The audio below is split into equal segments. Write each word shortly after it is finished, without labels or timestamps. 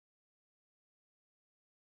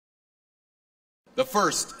The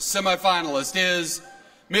first semifinalist is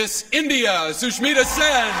Miss India, Sushmita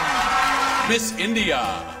Sen. Miss India.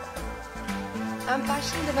 I'm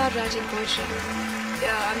passionate about writing poetry.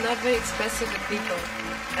 Yeah, I'm not very expressive with people,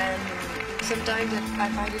 and sometimes I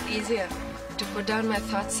find it easier to put down my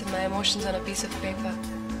thoughts and my emotions on a piece of paper.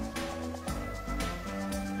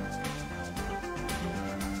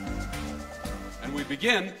 And we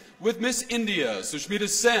begin with Miss India, Sushmita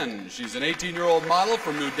Sen. She's an 18-year-old model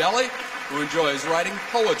from New Delhi who enjoys writing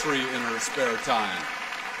poetry in her spare time.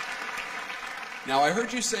 Now, I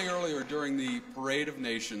heard you say earlier during the Parade of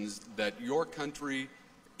Nations that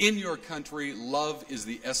in your country, love is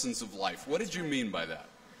the essence of life. What did you mean by that?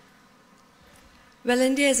 Well,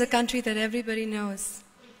 India is a country that everybody knows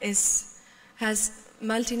has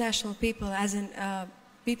multinational people, as in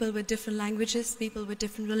people with different languages, people with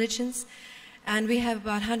different religions. And we have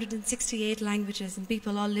about 168 languages, and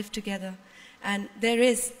people all live together. And there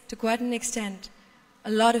is, to quite an extent,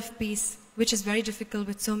 a lot of peace, which is very difficult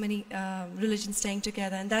with so many religions staying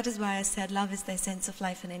together. And that is why I said love is the essence of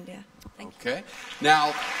life in India. Thank you. Okay.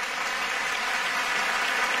 Now,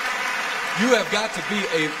 you have got to be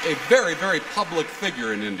a very, very public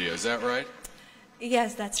figure in India. Is that right?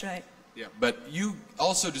 Yes, that's right. Yeah, but you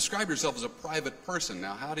also describe yourself as a private person.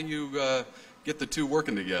 Now, how do you get the two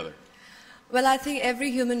working together? Well, I think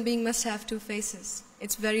every human being must have two faces.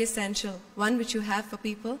 It's very essential. One which you have for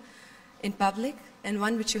people in public, and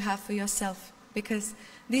one which you have for yourself. Because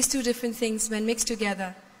these two different things, when mixed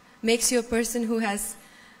together, makes you a person who has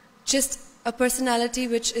just a personality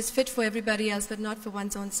which is fit for everybody else, but not for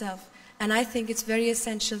one's own self. And I think it's very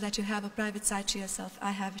essential that you have a private side to yourself.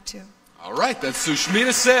 I have it too. All right, that's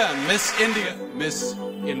Sushmita Sen, Miss India. Miss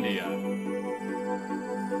India.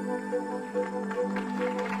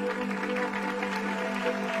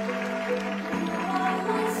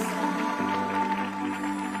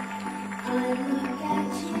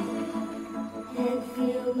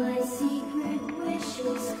 My secret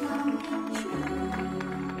wishes coming true.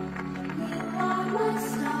 You are my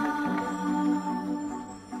star.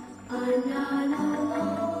 I'm not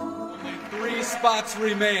alone. Only 3 spots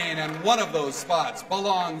remain, and one of those spots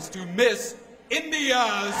belongs to Miss India,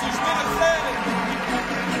 Sushmita Sen.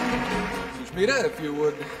 Sushmita, if you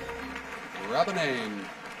would grab a name.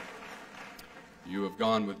 You have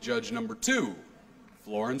gone with judge number 2,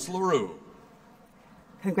 Florence LaRue.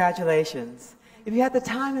 Congratulations. If you had the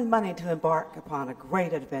time and money to embark upon a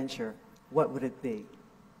great adventure, what would it be?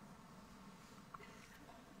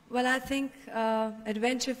 Well, I think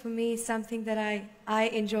adventure for me is something that I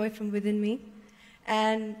enjoy from within me.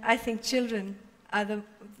 And I think children are the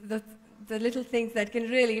little things that can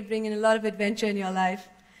really bring in a lot of adventure in your life.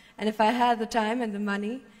 And if I had the time and the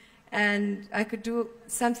money and I could do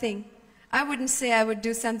something, I wouldn't say I would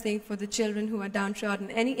do something for the children who are downtrodden.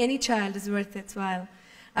 Any child is worth its while.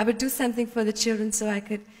 I would do something for the children so I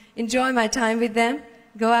could enjoy my time with them,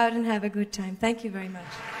 go out and have a good time. Thank you very much.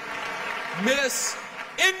 Miss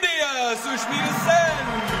India, Sushmita Sen.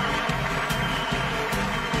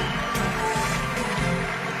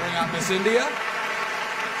 Bring out Miss India.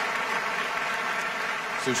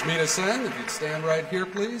 Sushmita Sen, if you'd stand right here,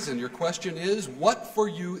 please. And your question is, what for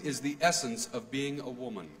you is the essence of being a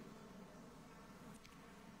woman?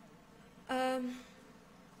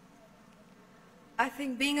 I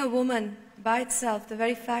think being a woman by itself, the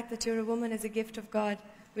very fact that you're a woman is a gift of God,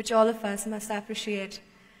 which all of us must appreciate.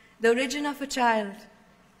 The origin of a child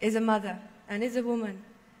is a mother and is a woman.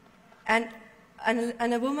 And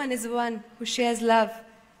a woman is the one who shares love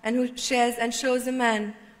and who shares and shows a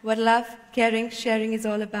man what love, caring, sharing is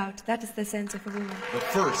all about. That is the sense of a woman. The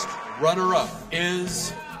first runner-up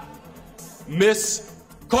is Miss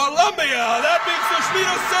Colombia. That means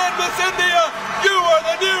Sushmita Sen, Miss India, you are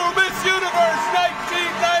the new Miss Universe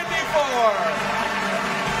 1994.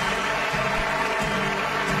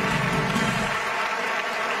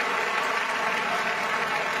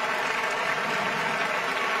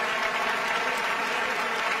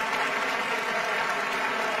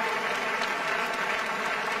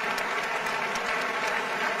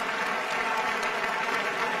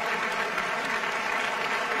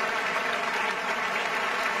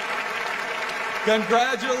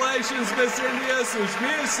 Congratulations, Miss India.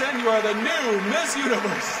 Sushmita Sen, you are the new Miss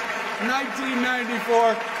Universe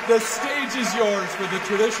 1994. The stage is yours for the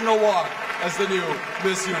traditional walk as the new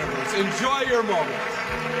Miss Universe. Enjoy your moment.